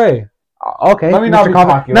either way. Okay. Let me not be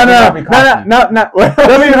cocky. No.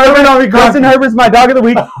 Justin Herbert's my dog of the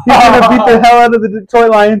week. He's gonna beat the hell out of the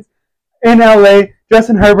Detroit Lions in LA.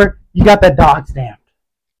 Justin Herbert, you got that dog stamped.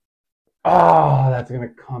 Oh, that's gonna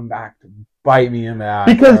come back to bite me in the ass.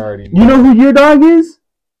 Because you know who your dog is?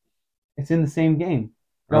 It's in the same game.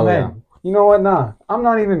 Go ahead. Yeah. You know what? Nah, I'm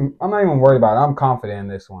not even worried about it. I'm confident in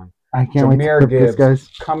this one. I can't wait to Gibbs, this, guys.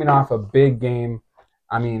 Coming off a big game.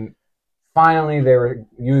 I mean, finally they were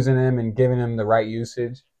using him and giving him the right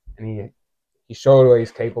usage, and he showed what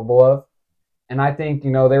he's capable of. And I think, they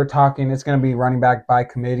were talking it's going to be running back by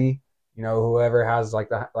committee. Whoever has like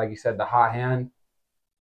you said, the hot hand.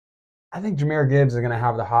 I think Jahmyr Gibbs is going to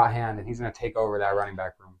have the hot hand, and he's going to take over that running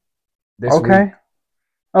back room this week.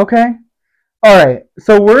 Okay. All right.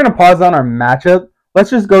 So we're going to pause on our matchup.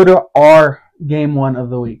 Let's just go to our game one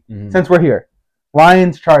of the week. Since we're here.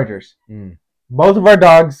 Lions, Chargers. Both of our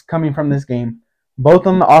dogs coming from this game. Both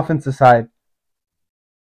on the offensive side.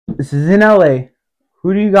 This is in LA.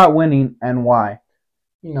 Who do you got winning and why?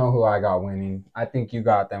 You know who I got winning. I think you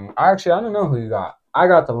got them. Actually, I don't know who you got. I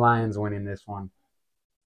got the Lions winning this one.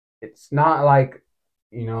 It's not like,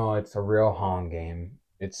 it's a real home game.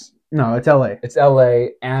 It's LA. It's LA,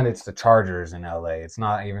 and it's the Chargers in LA. It's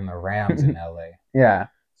not even the Rams in LA. Yeah.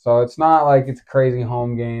 So it's not like it's a crazy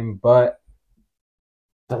home game, but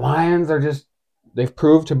the Lions they've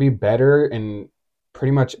proved to be better in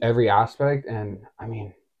pretty much every aspect. And, I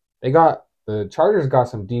mean, the Chargers got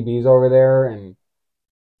some DBs over there, and,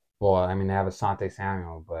 they have Asante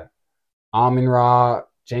Samuel, but Amon-Ra,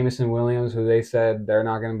 Jameson Williams, who they said they're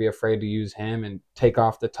not going to be afraid to use him and take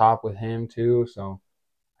off the top with him too. So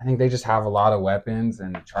I think they just have a lot of weapons,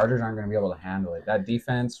 and the Chargers aren't going to be able to handle it. That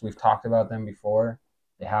defense, we've talked about them before.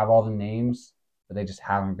 They have all the names, but they just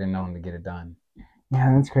haven't been known to get it done.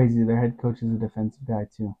 Yeah, that's crazy. Their head coach is a defensive guy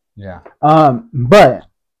too. Yeah. But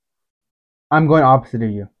I'm going opposite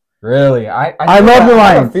of you. Really? I love the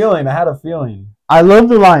Lions. I had a feeling. I love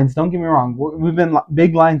the Lions. Don't get me wrong. We've been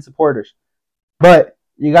big Lions supporters. But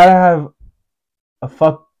you got to have a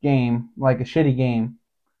fuck game, like a shitty game.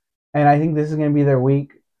 And I think this is going to be their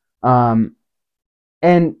week. And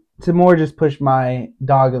to more just push my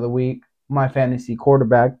dog of the week, my fantasy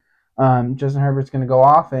quarterback, Justin Herbert's going to go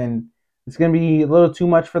off, and it's going to be a little too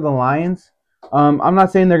much for the Lions. I'm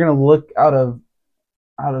not saying they're going to look out of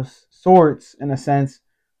sorts in a sense,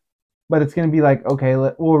 but it's going to be like, okay,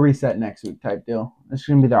 we'll reset next week type deal. It's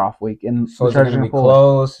going to be their off week, and so it's going to be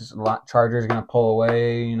close. Chargers going to pull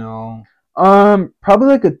away, Probably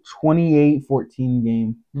like a 28-14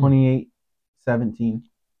 game, 28-17.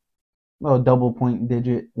 A double point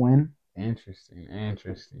digit win. Interesting.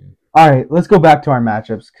 All right, let's go back to our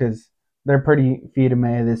matchups because they're pretty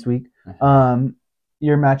fiat this week.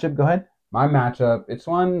 Your matchup, go ahead. My matchup, it's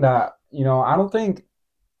one that, I don't think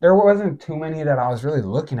there wasn't too many that I was really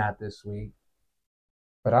looking at this week.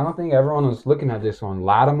 But I don't think everyone was looking at this one.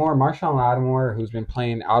 Marshawn Lattimore, who's been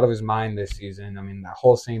playing out of his mind this season. I mean, the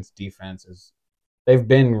whole Saints defense they've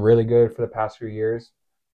been really good for the past few years,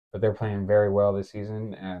 but they're playing very well this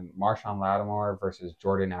season. And Marshawn Lattimore versus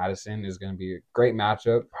Jordan Addison is going to be a great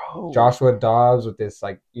matchup. Bro. Joshua Dobbs with this,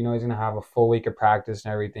 he's going to have a full week of practice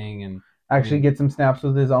and everything. And actually get some snaps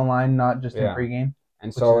with his own line, not just in pregame.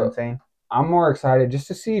 And so which is insane. I'm more excited just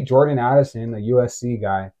to see Jordan Addison, the USC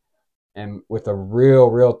guy, and with a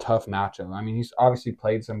real tough matchup. I mean, he's obviously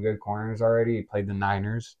played some good corners already. He played the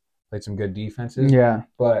Niners, played some good defenses. Yeah.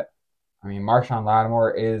 But, I mean, Marshawn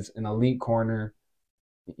Lattimore is an elite corner.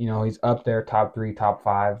 He's up there, top 3, top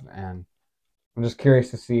 5. And I'm just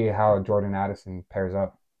curious to see how Jordan Addison pairs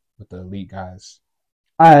up with the elite guys.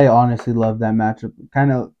 I honestly love that matchup.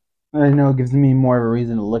 Kind of I know it gives me more of a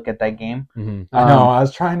reason to look at that game. I know. I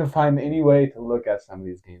was trying to find any way to look at some of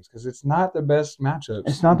ththese games because it's not the best matchups.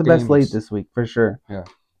 It's not the best slate this week for sure. Yeah.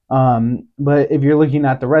 But if you're looking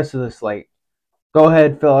at the rest of the slate, go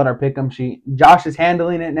ahead, fill out our pick'em sheet. Josh is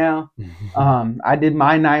handling it now. I did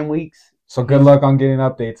my 9 weeks. So good luck on getting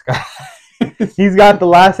updates, guys. He's got the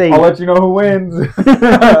last 8. I'll let you know who wins.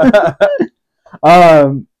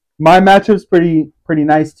 My matchup's pretty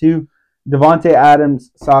nice too. Devontae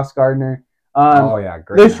Adams, Sauce Gardner. Great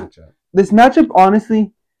matchup. This matchup,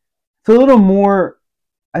 honestly, it's a little more,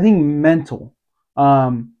 I think, mental.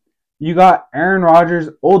 You got Aaron Rodgers'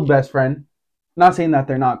 old best friend. Not saying that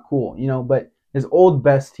they're not cool, but his old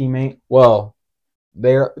best teammate. Well,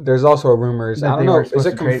 there's also rumors. I don't know. Is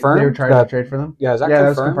it confirmed? They were trying to trade for them. Yeah, that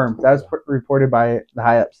was confirmed. That was reported by the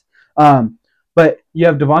high ups. But you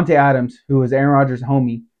have Devontae Adams, who was Aaron Rodgers'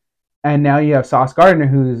 homie, and now you have Sauce Gardner,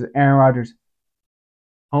 who's Aaron Rodgers'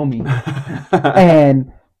 homie,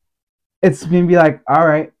 and it's gonna be like, all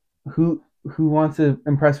right, who wants to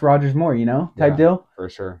impress Rodgers more, type deal for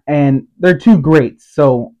sure. And they're two greats,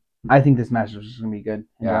 so I think this matchup is gonna be good.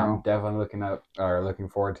 Yeah, I'm definitely looking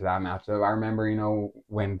forward to that matchup. I remember,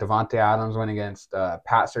 when Devontae Adams went against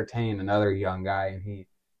Pat Surtain, another young guy, and he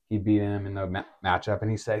beat him in the matchup, and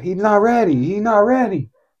he said he's not ready.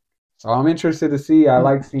 So I'm interested to see. I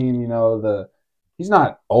like seeing, he's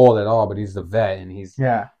not old at all, but he's the vet, and he's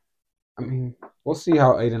I mean, we'll see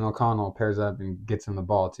how Aiden O'Connell pairs up and gets him the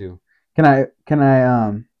ball too. Can I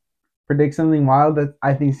predict something wild that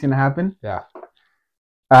I think is gonna happen? Yeah.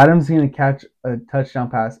 Adams gonna catch a touchdown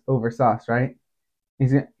pass over Sauce, right?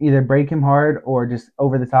 He's gonna either break him hard or just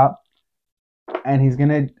over the top, and he's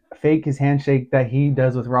gonna fake his handshake that he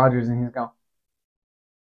does with Rodgers, and he's going.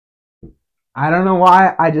 I don't know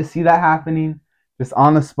why. I just see that happening, just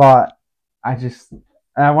on the spot. I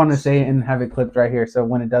want to say it and have it clipped right here. So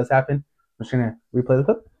when it does happen, I'm just gonna replay the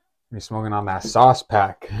clip. You're smoking on that sauce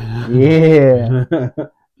pack. Yeah.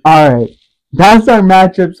 All right. That's our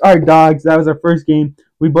matchups, our dogs. That was our first game.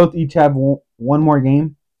 We both each have one more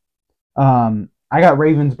game. I got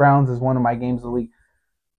Ravens Browns as one of my games of the week.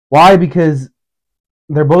 Why? Because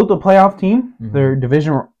they're both a playoff team. Mm-hmm. They're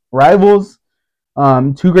division rivals.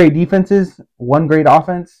 2 great defenses, 1 great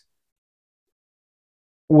offense.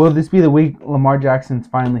 Will this be the week Lamar Jackson's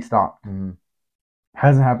finally stopped? Mm-hmm.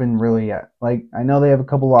 Hasn't happened really yet. Like, I know they have a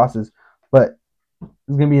couple losses, but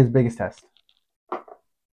it's gonna be his biggest test.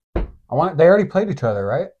 They already played each other,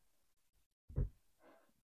 right?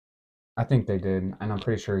 I think they did, and I'm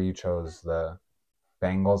pretty sure you chose the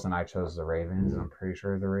Bengals and I chose the Ravens. And I'm pretty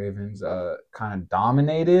sure the Ravens kind of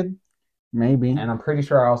dominated. Maybe. And I'm pretty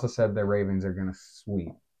sure I also said the Ravens are gonna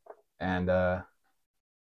sweep. And I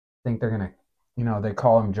think they're gonna, they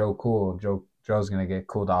call him Joe Cool. Joe's gonna get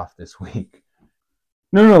cooled off this week.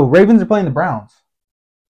 No. Ravens are playing the Browns.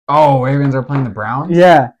 Oh, Ravens are playing the Browns?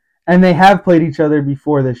 Yeah. And they have played each other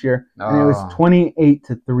before this year. And it was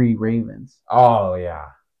 28-3 Ravens. Oh, yeah.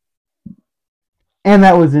 And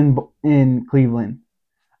that was in Cleveland.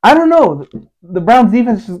 I don't know. The Browns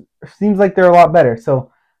defense seems like they're a lot better.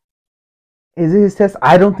 So, is it his test?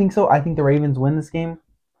 I don't think so. I think the Ravens win this game.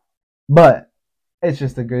 But it's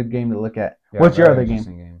just a good game to look at. Yeah, what's your other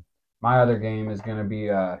game? My other game is going to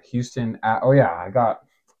be Houston at... Oh, yeah. I got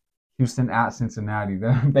Houston at Cincinnati. The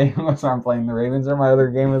Bengals aren't playing the Ravens. Are my other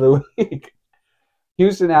game of the week.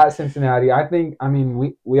 Houston at Cincinnati.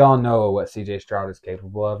 We all know what C.J. Stroud is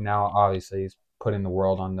capable of now. Obviously, he's putting the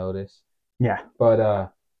world on notice. Yeah. But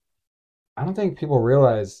I don't think people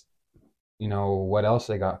realize, what else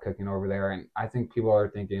they got cooking over there. And I think people are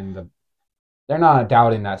thinking they're not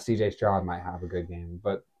doubting that C.J. Stroud might have a good game.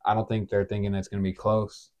 But I don't think they're thinking it's going to be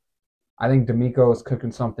close. I think DeMeco is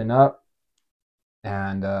cooking something up,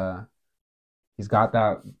 and he's got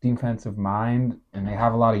that defensive mind, and they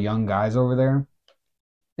have a lot of young guys over there. I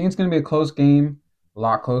think it's going to be a close game, a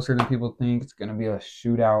lot closer than people think. It's going to be a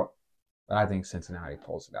shootout, but I think Cincinnati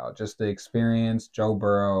pulls it out. Just the experience. Joe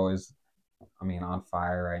Burrow is, on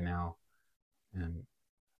fire right now,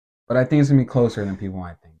 but I think it's going to be closer than people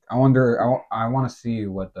might think. I wonder. I want to see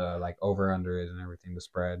what the over/under is and everything, the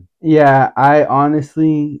spread. Yeah, I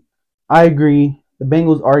agree. The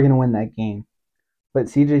Bengals are going to win that game. But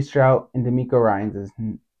C.J. Stroud and DeMeco Ryans,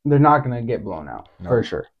 they're not going to get blown out, for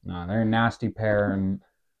sure. No, they're a nasty pair. And,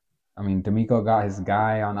 DeMeco got his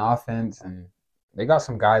guy on offense, and they got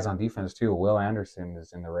some guys on defense, too. Will Anderson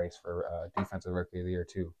is in the race for Defensive Rookie of the Year,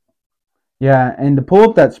 too. Yeah, and to pull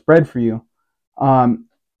up that spread for you,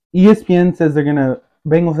 ESPN says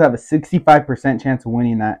Bengals have a 65% chance of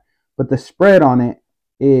winning that. But the spread on it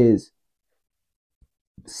is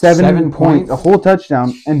 7 points, a whole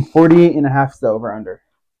touchdown, and 48.5 is the over-under.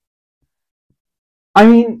 I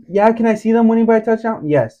mean, yeah, can I see them winning by a touchdown?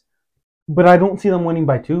 Yes. But I don't see them winning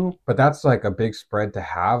by 2. But that's like a big spread to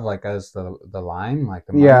have, like as the line, like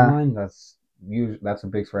the money Yeah. line. That's a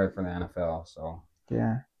big spread for the NFL. So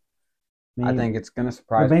Yeah. I think it's gonna the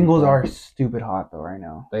surprise. Bengals people. are stupid hot though right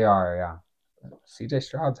now. They are, yeah. CJ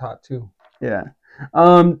Stroud's hot too. Yeah.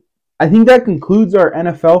 I think that concludes our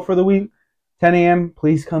NFL for the week. 10 a.m.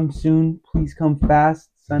 Please come soon. Please come fast.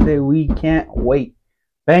 Sunday, we can't wait.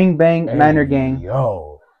 Bang, bang, Hey, Niner gang.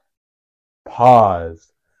 Yo.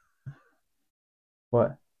 Pause.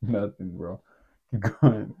 What? Nothing, bro. Keep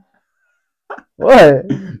going. What?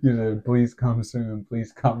 You said, please come soon.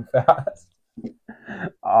 Please come fast.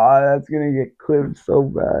 Oh, that's going to get clipped so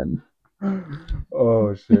bad.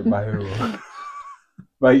 Oh, shit. By who?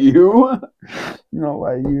 By you? No,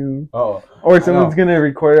 by you. Oh. Or someone's going to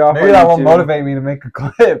record it off. Maybe that will motivate me to make a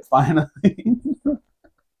clip, finally.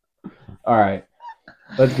 All right.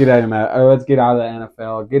 Let's get out of the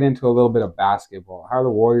NFL. Get into a little bit of basketball. How are the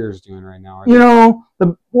Warriors doing right now?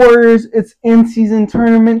 The Warriors, it's in-season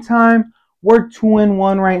tournament time. We're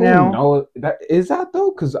 2-1 right now. No, is that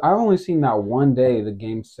though? Because I've only seen that one day the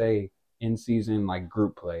games say in-season like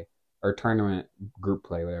group play or tournament group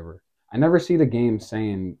play, whatever. I never see the game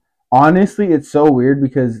saying. Honestly, it's so weird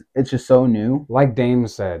because it's just so new. Like Damian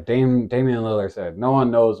Lillard said, no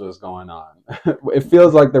one knows what's going on. It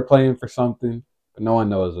feels like they're playing for something, but no one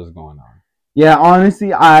knows what's going on. Yeah,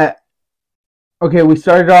 honestly, we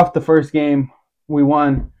started off the first game, we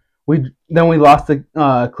won. Then we lost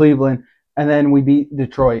to Cleveland, and then we beat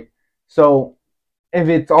Detroit. So if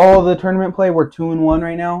it's all the tournament play, we're 2-1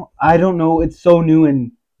 right now. I don't know. It's so new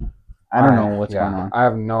and I don't know what's going on. I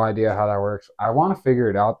have no idea how that works. I want to figure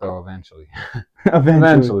it out though eventually.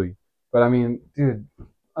 Eventually. But I mean, dude,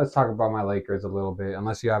 let's talk about my Lakers a little bit.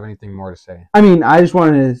 Unless you have anything more to say. I mean, I just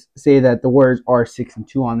wanted to say that the Warriors are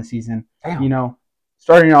 6-2 on the season. Damn. You know,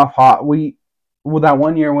 starting off hot. That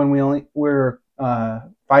one year when we were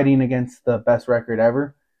fighting against the best record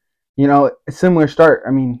ever. You know, a similar start.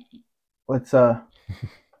 I mean, let's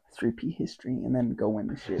repeat history and then go win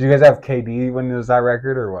the shit. Did you guys have KD when it was that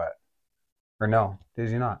record or what? Or no?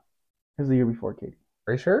 Did you not? It was the year before KD.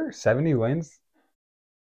 Are you sure? 70 wins?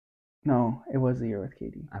 No, it was the year with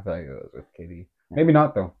KD. I feel like it was with KD. Maybe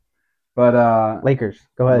not though. But Lakers,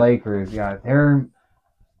 go ahead. Lakers, yeah.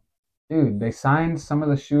 They signed some of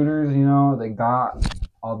the shooters, you know, they got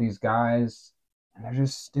all these guys and they're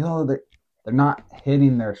just still they're not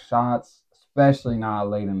hitting their shots, especially not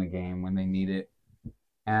late in the game when they need it.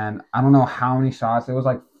 And I don't know how many shots. It was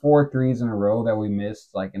like 4 threes in a row that we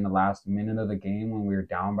missed like in the last minute of the game when we were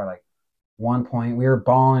down by like 1 point. We were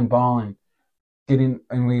balling. We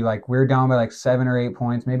were down by like 7 or 8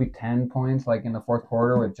 points, maybe 10 points like in the fourth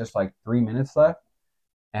quarter with just like 3 minutes left.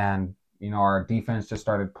 And you know, our defense just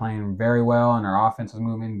started playing very well and our offense was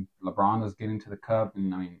moving. LeBron was getting to the cup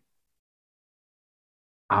and I mean,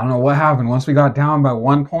 I don't know what happened. Once we got down by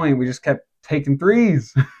 1 point, we just kept taking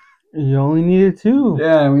threes. You only needed 2.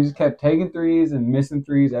 Yeah, and we just kept taking threes and missing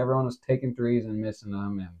threes. Everyone was taking threes and missing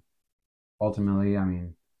them. And ultimately, I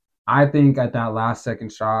mean, I think at that last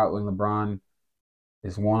second shot when LeBron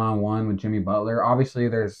is 1-on-1 with Jimmy Butler, obviously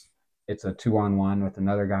it's a 2-on-1 with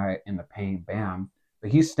another guy in the paint, bam.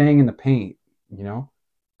 But he's staying in the paint, you know?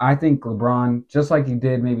 I think LeBron, just like he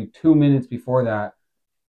did maybe 2 minutes before that,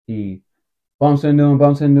 he bumps into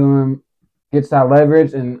him, gets that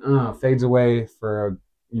leverage, and fades away for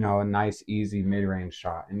a nice, easy mid-range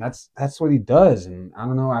shot. And that's what he does. And I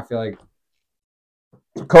don't know, I feel like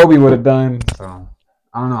Kobe would have done. So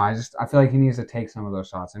I don't know. I feel like he needs to take some of those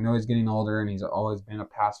shots. I know he's getting older and he's always been a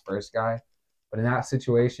pass-first guy. But in that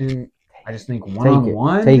situation, I just think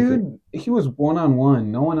one-on-one, dude, he was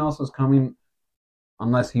one-on-one. No one else was coming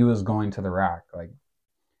unless he was going to the rack. Like,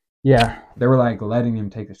 yeah. They were like letting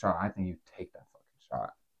him take the shot. I think you take that fucking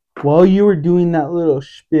shot. Well, you were doing that little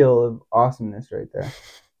spiel of awesomeness right there.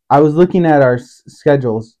 I was looking at our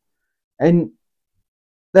schedules, and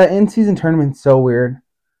that in-season tournament's so weird.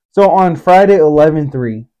 So on Friday,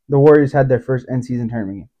 11/3, the Warriors had their first in-season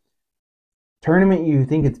tournament game. Tournament, you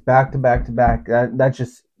think it's back-to-back-to-back.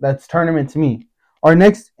 That's tournament to me. Our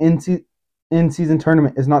next in-season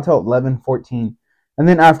tournament is not till 11/14. And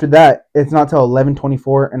then after that, it's not till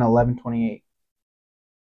 11/24 and 11/28.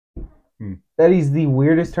 That is the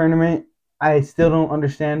weirdest tournament. I still don't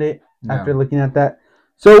understand it after looking at that.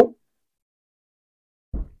 So,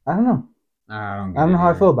 I don't know. I don't know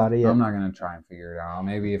how I feel about it yet. I'm not going to try and figure it out.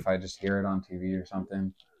 Maybe if I just hear it on TV or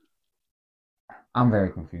something. I'm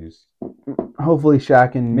very confused. Hopefully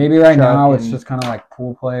Shaq and... Maybe right now it's just kind of like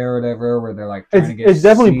pool play or whatever, where they're like trying to get It's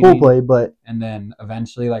definitely seeding, pool play, but... And then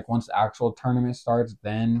eventually, like once the actual tournament starts,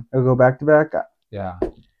 then... It'll go back-to-back? Yeah.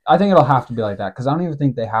 I think it'll have to be like that because I don't even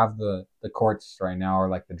think they have the courts right now or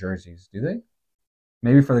like the jerseys. Do they?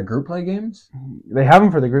 Maybe for the group play games? They have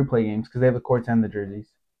them for the group play games because they have the courts and the jerseys.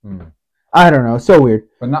 Hmm. I don't know. So weird.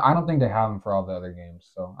 But no, I don't think they have them for all the other games.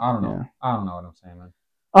 So I don't know. Yeah. I don't know what I'm saying, man.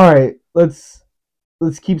 All right, let's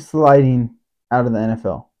keep sliding out of the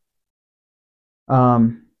NFL.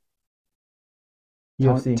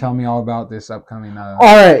 UFC. Tell me all about this upcoming. All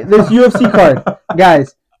right, this UFC card,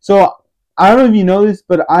 guys. So I don't know if you know this,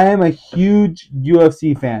 but I am a huge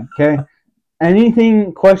UFC fan. Okay,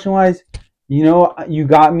 anything question wise, you know, you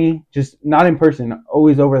got me. Just not in person,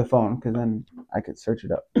 always over the phone, because then I could search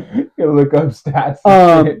it up. You look up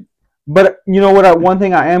stats. But you know what? One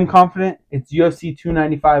thing I am confident. It's UFC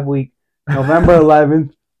 295 week, November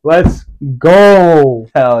 11th. Let's go.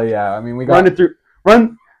 Hell yeah! I mean, we got Run it through.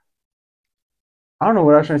 Run. I don't know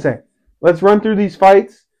what I was trying to say. Let's run through these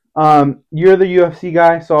fights. You're the UFC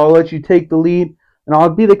guy, so I'll let you take the lead, and I'll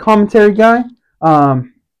be the commentary guy. I'll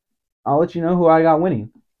let you know who I got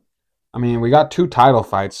winning. I mean, we got 2 title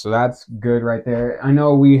fights, so that's good right there. I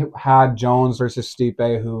know we had Jones versus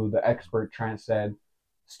Stipe, who the expert Trent said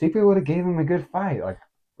Stipe would have gave him a good fight,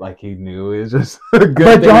 like he knew it was just a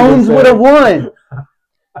good. But Jones would have won.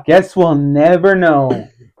 Guess we'll never know.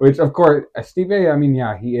 Which, of course, Stipe. I mean,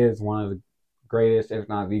 yeah, he is one of the greatest, if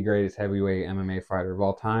not the greatest, heavyweight MMA fighter of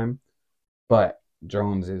all time. But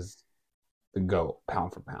Jones is the GOAT,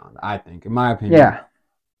 pound for pound. I think, in my opinion. Yeah.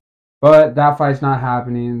 But that fight's not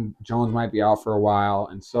happening. Jones might be out for a while.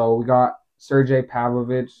 And so we got Sergey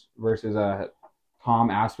Pavlovich versus Tom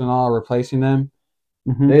Aspinall replacing them.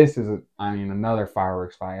 Mm-hmm. This is, another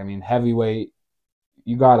fireworks fight. I mean, heavyweight,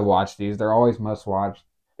 you got to watch these. They're always must watch.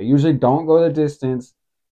 They usually don't go the distance.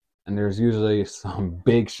 And there's usually some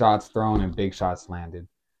big shots thrown and big shots landed.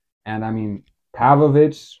 And, I mean,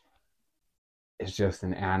 Pavlovich is just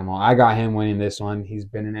an animal. I got him winning this one. He's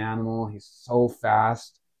been an animal. He's so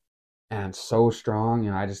fast and so strong,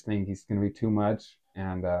 and I just think he's going to be too much.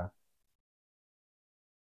 And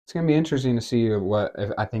it's going to be interesting to see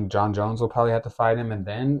if I think John Jones will probably have to fight him, and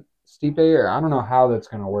then Stipe, or I don't know how that's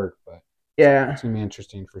going to work, but yeah, it's going to be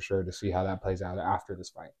interesting for sure to see how that plays out after this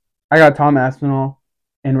fight. I got Tom Aspinall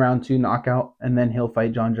in round 2 knockout, and then he'll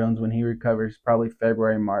fight John Jones when he recovers, probably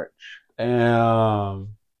February, March.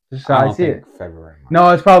 Just how I see it. February, March. No,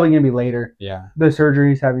 it's probably going to be later. Yeah. The surgery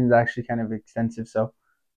he's having is actually kind of extensive, so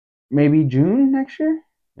maybe June next year?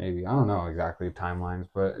 Maybe. I don't know exactly timelines,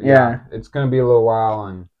 but yeah, it's going to be a little while.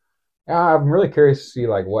 And yeah, I'm really curious to see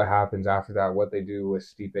like what happens after that, what they do with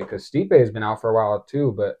Stipe. Because Stipe has been out for a while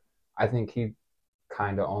too, but I think he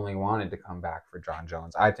kind of only wanted to come back for John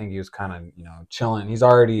Jones. I think he was kind of, chilling. He's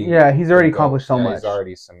already accomplished so much. He's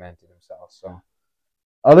already cemented himself. So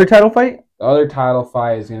other title fight? The other title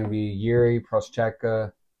fight is going to be Yuri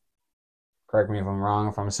Prochazka. Correct me if I'm wrong,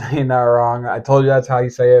 if I'm saying that wrong. I told you that's how you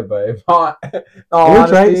say it, but if not,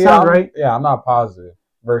 it's right. Sounds right. Yeah, I'm not positive.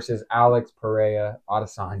 Versus Alex Pereira,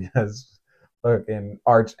 Adesanya's fucking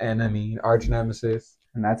arch nemesis.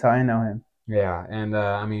 And that's how I know him. Yeah,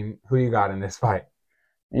 and who you got in this fight?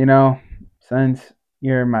 Since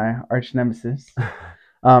you're my arch nemesis,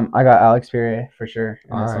 I got Alex Pereira for sure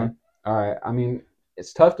in this one. All right. I mean,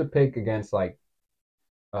 it's tough to pick against like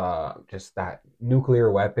just that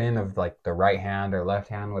nuclear weapon of like the right hand or left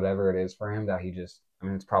hand, whatever it is for him, that he just,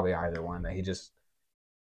 it's probably either one, that he just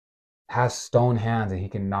has stone hands and he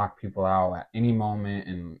can knock people out at any moment.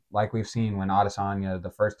 And like we've seen when Adesanya, the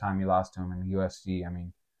first time he lost to him in the UFC,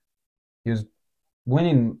 he was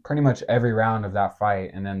winning pretty much every round of that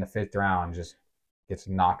fight, and then the 5th round just gets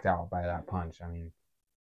knocked out by that punch.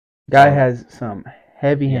 Guy has some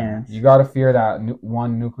heavy hands. You got to fear that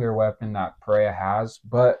one nuclear weapon that Pereira has.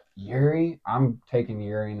 But Yuri, I'm taking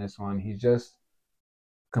Yuri in this one. He's just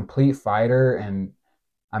a complete fighter. And,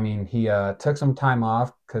 he took some time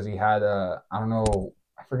off because he had, I don't know,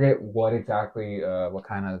 I forget what exactly, what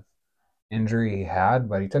kind of injury he had,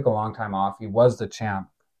 but he took a long time off. He was the champ,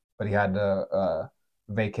 but he had to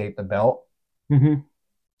vacate the belt. Mm-hmm.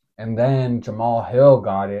 And then Jamal Hill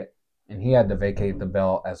got it, and he had to vacate the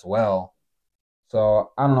belt as well.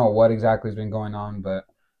 So I don't know what exactly has been going on, but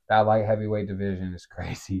that light heavyweight division is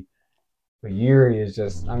crazy. But Yuri is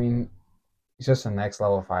just, he's just a next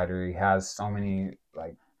level fighter. He has so many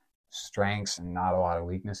like strengths and not a lot of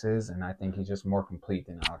weaknesses, and I think he's just more complete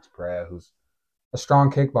than Alex Pereira, who's a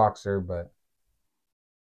strong kickboxer. But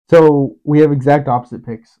so we have exact opposite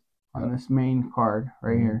picks on this main card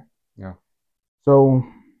right here. Yeah. So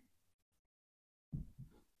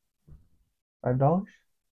 $5?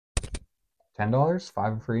 $10?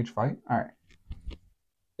 5 for each fight? All right.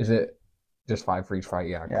 Is it just 5 for each fight?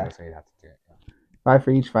 Yeah. Yeah. I say you have to do it. Yeah. 5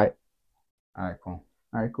 for each fight. All right, cool.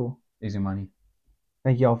 All right, cool. Easy money.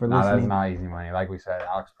 Thank you all for No, that's listening. not easy money. Like we said,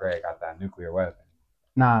 Alex Pereira got that nuclear weapon.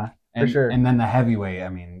 Nah, And, for sure. And then the heavyweight. I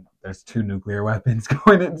mean, there's 2 nuclear weapons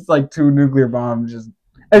going. It's like 2 nuclear bombs. Just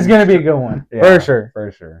It's gonna be a good one. Yeah, for sure.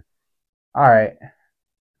 For sure. All right.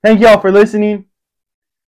 Thank you all for listening.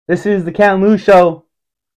 This is the Cat and Lou Show.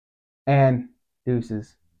 And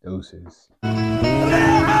deuces. Deuces.